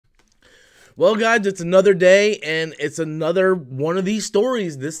Well, guys, it's another day, and it's another one of these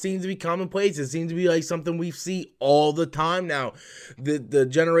stories. This seems to be commonplace. It seems to be like something we see all the time now. The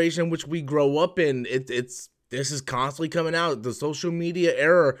generation which we grow up in, this is constantly coming out. The social media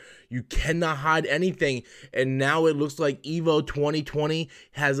era, you cannot hide anything. And now it looks like EVO 2020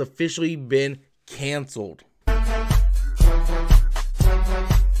 has officially been canceled.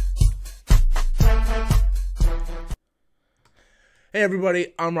 Hey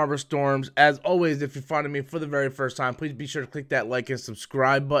everybody, I'm Robert Storms. As always, if you're finding me for the very first time, please be sure to click that like and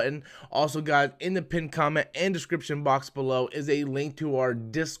subscribe button. Also, guys, in the pinned comment and description box below is a link to our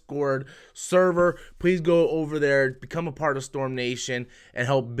Discord server. Please go over there, become a part of Storm Nation, and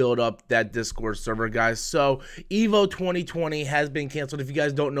help build up that Discord server, guys. So, EVO 2020 has been canceled. If you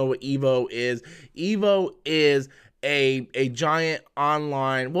guys don't know what EVO is a giant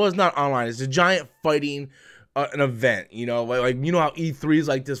online, well, it's not online, it's a giant fighting an event, you know, like you know how E3 is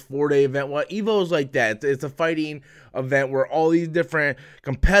like this 4-day event. Well, EVO is like that. It's a fighting event where all these different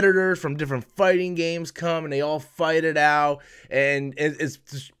competitors from different fighting games come and they all fight it out, and it's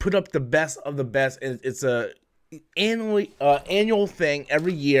just put up the best of the best. It's a annual thing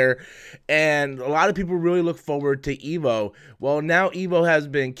every year, and a lot of people really look forward to EVO. Well, now EVO has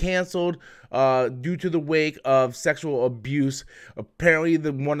been canceled due to the wake of sexual abuse. Apparently,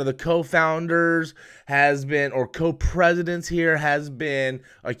 one of the co-founders has been, or co-presidents here, has been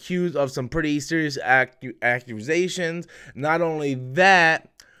accused of some pretty serious accusations. Not only that,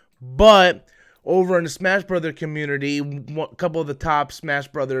 but over in the Smash Brothers community, a couple of the top Smash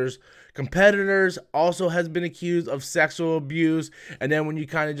Brothers competitors also has been accused of sexual abuse. And then when you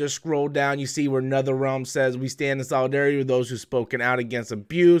kind of just scroll down, you see where NetherRealm says, "We stand in solidarity with those who've spoken out against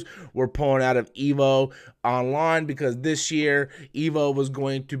abuse. We're pulling out of EVO Online because this year EVO was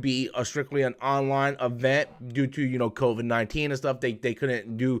going to be strictly an online event due to, you know, COVID-19 and stuff. They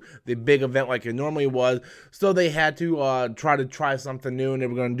couldn't do the big event like it normally was, so they had to try something new, and they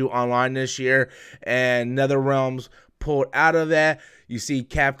were going to do online this year. And NetherRealms pulled out of that. You see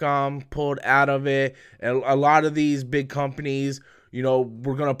Capcom pulled out of it, and a lot of these big companies, you know,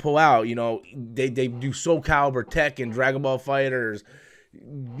 we're gonna pull out. You know, they do Soul Calibur, Tekken, Dragon Ball Fighters,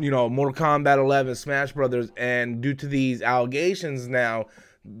 you know, Mortal Kombat 11, Smash Brothers, and due to these allegations now,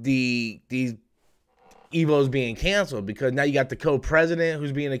 these EVO's being canceled because now you got the co-president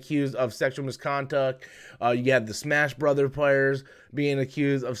who's being accused of sexual misconduct. You have the Smash Brother players being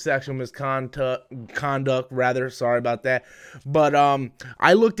accused of sexual misconduct, rather. Sorry about that. But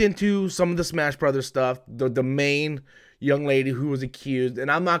I looked into some of the Smash Brothers stuff. The main young lady who was accused, and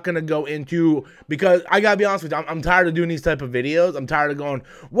I'm not gonna go into, because I gotta be honest with you, I'm tired of doing these type of videos. I'm tired of going,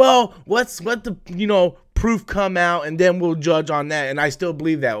 well, let the, you know, proof come out and then we'll judge on that. And I still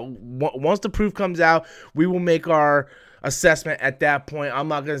believe that once the proof comes out, we will make our assessment at that point. I'm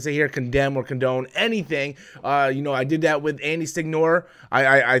not going to sit here condemn or condone anything. You know, I did that with Andy Signor.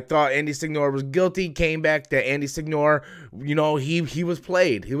 I thought Andy Signor was guilty, came back that Andy Signor, you know, he was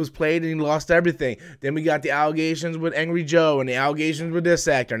played. He was played and he lost everything. Then we got the allegations with Angry Joe, and the allegations with this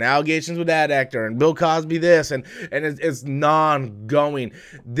actor, and the allegations with that actor, and Bill Cosby this, and it's non-going.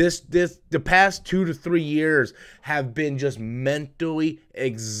 The past 2 to 3 years have been just mentally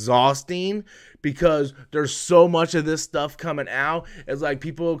exhausting because there's so much of this stuff coming out. It's like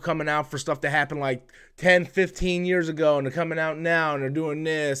people coming out for stuff that happened like 10, 15 years ago, and they're coming out now and they're doing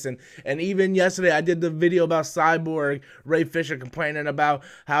this. And even yesterday I did the video about Cyborg, Ray Fisher, complaining about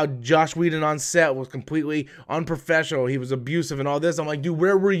how Josh Whedon on set was completely unprofessional. He was abusive and all this. I'm like, dude,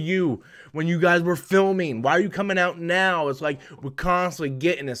 where were you when you guys were filming? Why are you coming out now? It's like we're constantly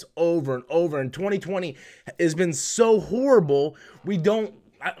getting this over and over. And 2020 has been so horrible.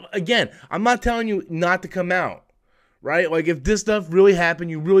 Again, I'm not telling you not to come out, right? Like, if this stuff really happened,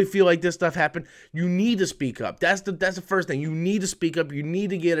 you really feel like this stuff happened, you need to speak up. That's the first thing. You need to speak up. You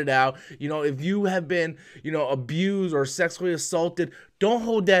need to get it out. You know, if you have been, you know, abused or sexually assaulted, don't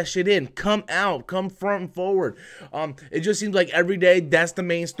hold that shit in. Come out. Come front and forward. It just seems like every day that's the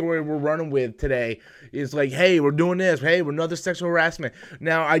main story we're running with today. It's like, hey, we're doing this. Hey, we're another sexual harassment.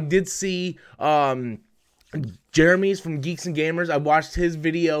 Now, I did see Jeremy's from Geeks and Gamers. I watched his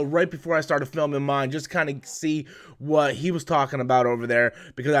video right before I started filming mine, just kind of see what he was talking about over there,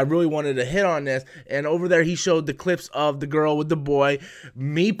 because I really wanted to hit on this. And over there he showed the clips of the girl with the boy.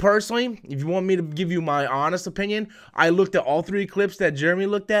 Me personally, if you want me to give you my honest opinion, I looked at all 3 clips that Jeremy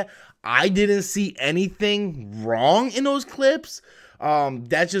looked at. I didn't see anything wrong in those clips.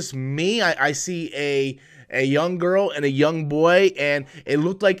 That's just me. I see a young girl and a young boy, and it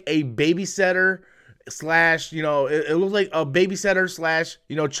looked like a babysitter slash, you know, it looks like a babysitter slash,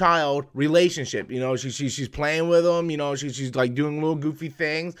 you know, child relationship. You know, she's playing with him. You know, she's like doing little goofy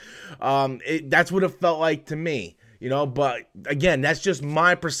things. That's what it felt like to me. You know, but again, that's just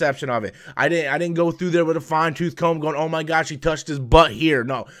my perception of it. I didn't go through there with a fine tooth comb going, oh my gosh, she touched his butt here.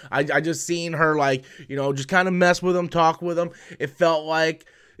 No, I just seen her, like, you know, just kind of mess with him, talk with him. It felt like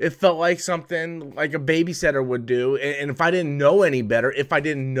something like a babysitter would do. And if I didn't know any better,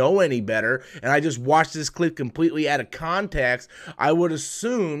 and I just watched this clip completely out of context, I would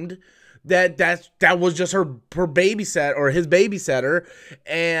assumed that was just her babysitter or his babysitter,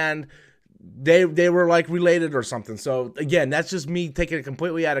 and they were like related or something. So again, that's just me taking it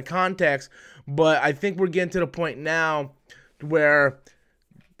completely out of context. But I think we're getting to the point now where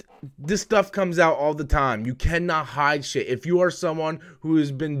this stuff comes out all the time. You cannot hide shit. If you are someone who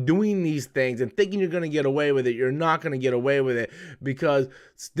has been doing these things and thinking you're going to get away with it, you're not going to get away with it, because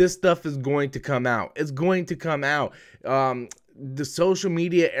this stuff is going to come out. It's going to come out. The social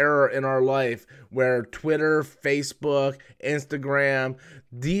media era in our life, where Twitter, Facebook, Instagram,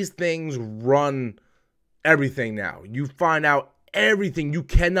 these things run everything now. You find out everything. You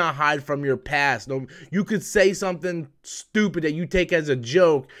cannot hide from your past. No, you could say something stupid that you take as a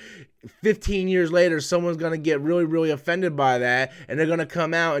joke. 15 years later, someone's going to get really, really offended by that, and they're going to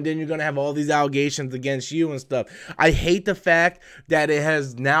come out, and then you're going to have all these allegations against you and stuff. I hate the fact that it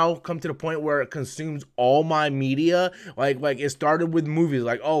has now come to the point where it consumes all my media. Like it started with movies,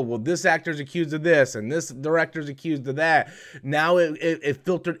 like, oh, well, this actor's accused of this, and this director's accused of that. Now it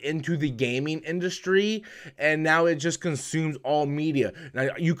filtered into the gaming industry, and now it just consumes all media. Now,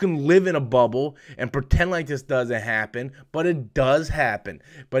 you can live in a bubble and pretend like this doesn't happen, but it does happen.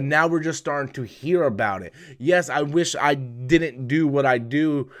 But now we're just starting to hear about it. Yes, I wish I didn't do what I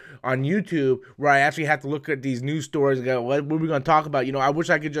do on YouTube, where I actually have to look at these news stories and go, what are we going to talk about? You know, I wish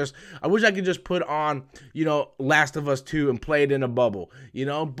I could just put on, you know, Last of Us 2 and play it in a bubble, you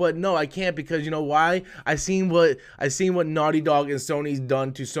know, but no, I can't, because you know why? I seen what Naughty Dog and Sony's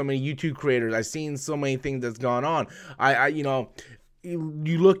done to so many YouTube creators. I've seen so many things that's gone on. You know,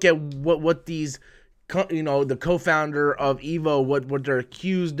 you look at what these, you know, the co-founder of EVO, what they're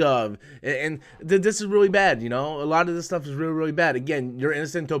accused of, and this is really bad. You know, a lot of this stuff is really, really bad. Again, you're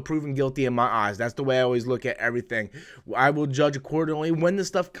innocent until proven guilty in my eyes. That's the way I always look at everything. I will judge accordingly when the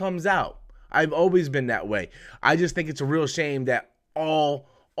stuff comes out. I've always been that way. I just think it's a real shame that all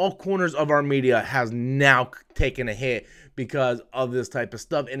corners of our media has now taken a hit because of this type of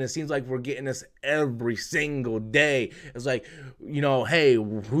stuff. And it seems like we're getting this every single day. It's like, you know, hey,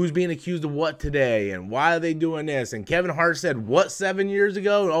 who's being accused of what today, and why are they doing this? And Kevin Hart said what 7 years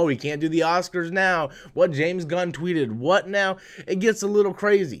ago? Oh, he can't do the Oscars now. What James Gunn tweeted what now? It gets a little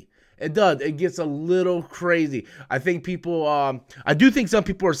crazy. It does. It gets a little crazy. I think people, I do think some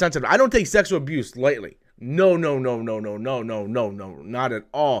people are sensitive. I don't take sexual abuse lightly. No, not at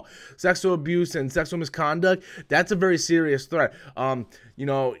all. Sexual abuse and sexual misconduct, that's a very serious threat. You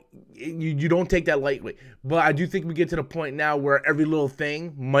know, you don't take that lightly. But I do think we get to the point now where every little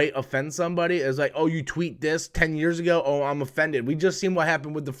thing might offend somebody. It's like, oh, you tweet this 10 years ago, oh, I'm offended. We just seen what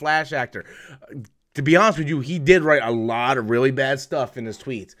happened with the Flash actor. To be honest with you, he did write a lot of really bad stuff in his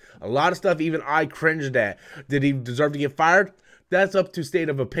tweets. A lot of stuff even I cringed at. Did he deserve to get fired? That's up to state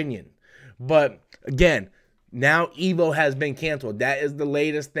of opinion. But again, now EVO has been canceled. That is the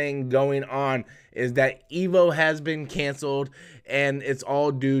latest thing going on, is that EVO has been canceled, and it's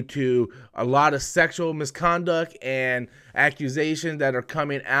all due to a lot of sexual misconduct and accusations that are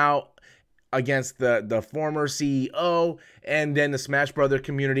coming out against the former CEO, and then the Smash Brothers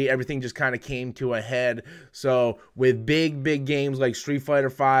community. Everything just kind of came to a head. So with big games like Street Fighter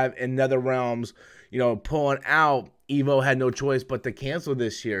V and NetherRealms, you know, pulling out, EVO had no choice but to cancel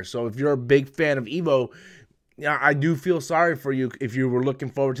this year. So if you're a big fan of EVO, yeah, I do feel sorry for you if you were looking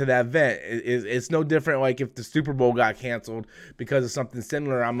forward to that event. It's no different like if the Super Bowl got canceled because of something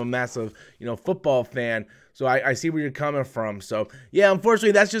similar. I'm a massive, you know, football fan, so I see where you're coming from. So yeah,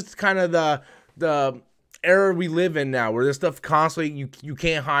 unfortunately, that's just kind of the era we live in now, where this stuff constantly, you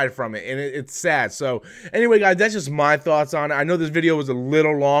can't hide from it, and it's sad. So anyway, guys, that's just my thoughts on it. I know this video was a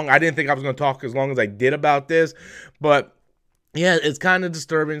little long. I didn't think I was going to talk as long as I did about this, but yeah, it's kind of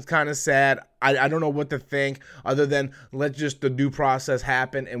disturbing. It's kind of sad. I don't know what to think, other than let just the due process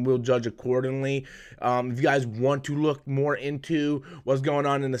happen and we'll judge accordingly. If you guys want to look more into what's going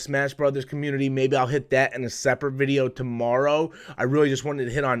on in the Smash Brothers community, maybe I'll hit that in a separate video tomorrow. I really just wanted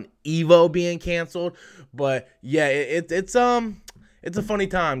to hit on EVO being canceled. But yeah, it's a funny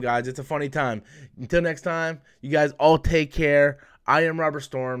time, guys. It's a funny time. Until next time, you guys all take care. I am Robert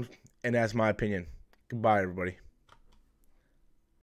Storms, and that's my opinion. Goodbye, everybody.